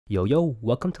Yo yo,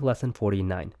 welcome to lesson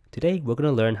 49. Today we're going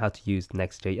to learn how to use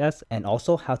NextJS and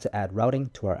also how to add routing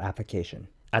to our application.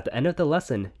 At the end of the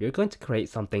lesson, you're going to create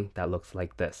something that looks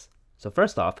like this. So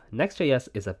first off, NextJS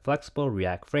is a flexible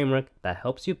React framework that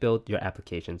helps you build your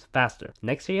applications faster.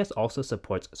 NextJS also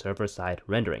supports server-side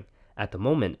rendering. At the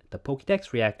moment, the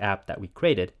Pokédex React app that we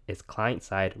created is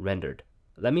client-side rendered.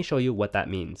 Let me show you what that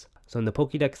means. So in the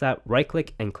Pokédex app,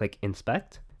 right-click and click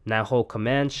Inspect. Now hold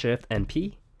Command, Shift, and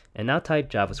P, and now type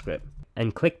JavaScript,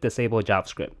 and click Disable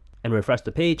JavaScript, and refresh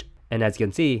the page, and as you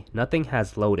can see, nothing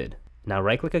has loaded. Now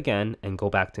right-click again and go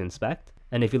back to Inspect,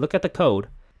 and if you look at the code,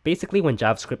 basically when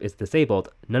JavaScript is disabled,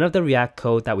 none of the React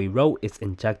code that we wrote is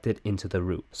injected into the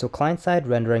root. So client-side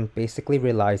rendering basically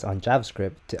relies on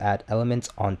JavaScript to add elements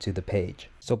onto the page.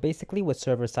 So basically with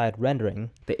server-side rendering,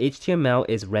 the HTML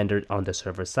is rendered on the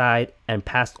server side and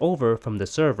passed over from the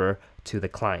server to the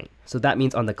client. So that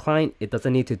means on the client, it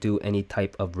doesn't need to do any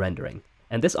type of rendering.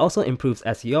 And this also improves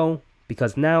SEO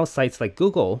because now sites like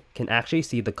Google can actually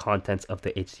see the contents of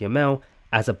the HTML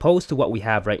as opposed to what we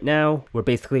have right now, where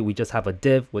basically we just have a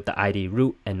div with the ID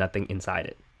root and nothing inside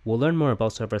it. We'll learn more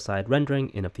about server-side rendering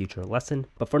in a future lesson,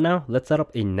 but for now, let's set up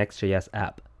a Next.js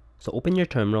app. So open your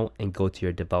terminal and go to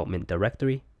your development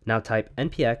directory. Now type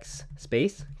npx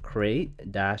space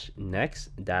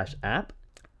create-next-app,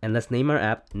 and let's name our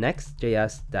app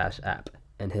Next.js-app,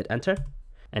 and hit enter,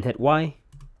 and hit Y,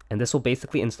 and this will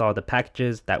basically install the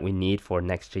packages that we need for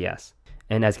Next.js.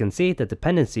 And as you can see, the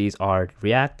dependencies are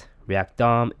React, React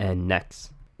DOM, and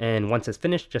Next. And once it's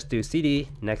finished, just do cd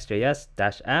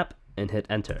next.js-app and hit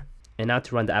enter. And now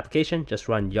to run the application, just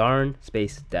run yarn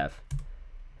space dev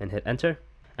and hit enter.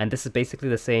 And this is basically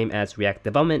the same as React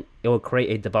development. It will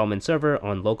create a development server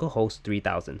on localhost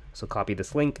 3000. So copy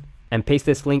this link and paste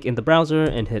this link in the browser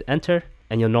and hit enter.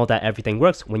 And you'll know that everything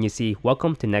works when you see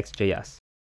welcome to Next.js.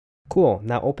 Cool,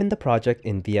 now open the project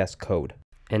in VS Code.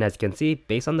 And as you can see,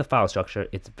 based on the file structure,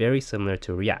 it's very similar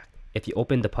to React. If you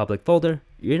open the public folder,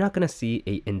 you're not going to see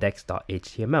a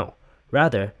index.html.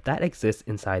 Rather, that exists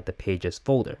inside the pages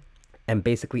folder. And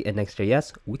basically in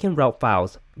Next.js, we can route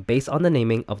files based on the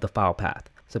naming of the file path.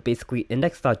 So basically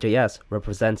index.js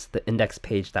represents the index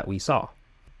page that we saw.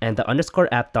 And the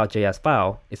underscore app.js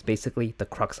file is basically the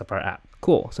crux of our app.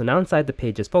 Cool, so now inside the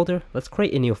pages folder, let's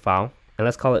create a new file. And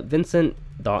let's call it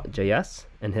vincent.js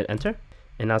and hit enter.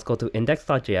 And now let's go to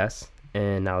index.js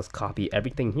and now let's copy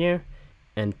everything here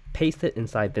and paste it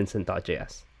inside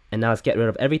vincent.js. And now let's get rid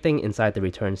of everything inside the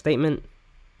return statement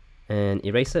and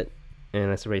erase it. And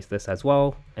let's erase this as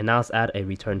well. And now let's add a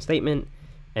return statement.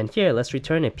 And here, let's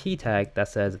return a p tag that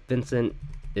says Vincent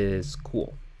is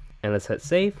cool. And let's hit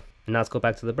save. And now let's go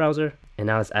back to the browser. And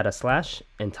now let's add a slash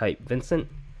and type Vincent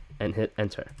and hit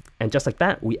enter. And just like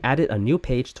that, we added a new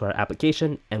page to our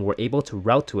application and we're able to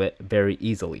route to it very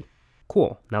easily.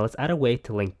 Cool, now let's add a way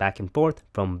to link back and forth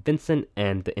from Vincent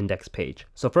and the index page.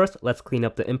 So first, let's clean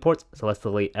up the imports. So let's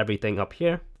delete everything up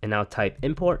here and now type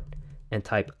import and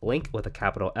type link with a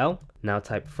capital L. Now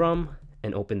type from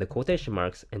and open the quotation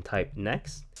marks and type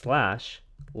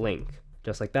next/link,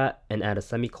 just like that, and add a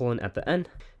semicolon at the end.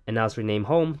 And now let's rename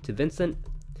home to Vincent.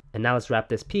 And now let's wrap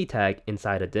this p tag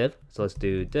inside a div. So let's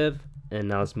do div and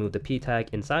now let's move the p tag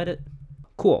inside it.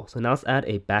 Cool, so now let's add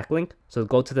a backlink. So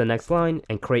go to the next line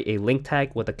and create a link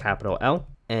tag with a capital L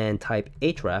and type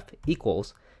href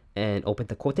equals and open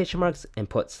the quotation marks and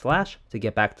put slash to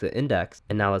get back to the index.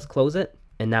 And now let's close it.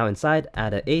 And now inside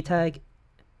add an a tag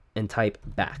and type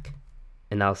back.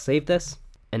 And now save this.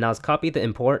 And now let's copy the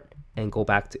import and go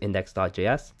back to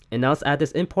index.js. And now let's add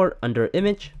this import under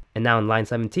image. And now in line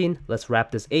 17, let's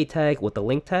wrap this a tag with the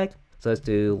link tag. So let's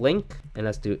do link and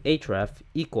let's do href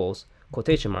equals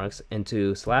quotation marks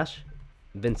into slash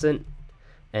Vincent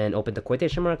and open the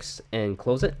quotation marks and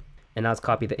close it. And now let's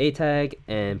copy the a tag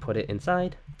and put it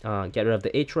inside, get rid of the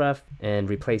href and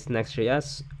replace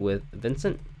Next.js with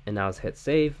Vincent. And now let's hit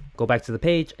save, go back to the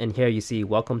page and here you see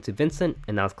welcome to Vincent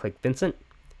and now let's click Vincent.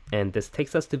 And this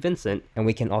takes us to Vincent and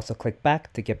we can also click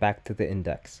back to get back to the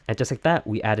index. And just like that,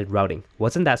 we added routing.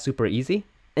 Wasn't that super easy?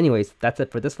 Anyways, that's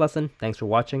it for this lesson. Thanks for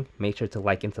watching. Make sure to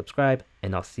like and subscribe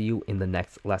and I'll see you in the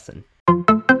next lesson.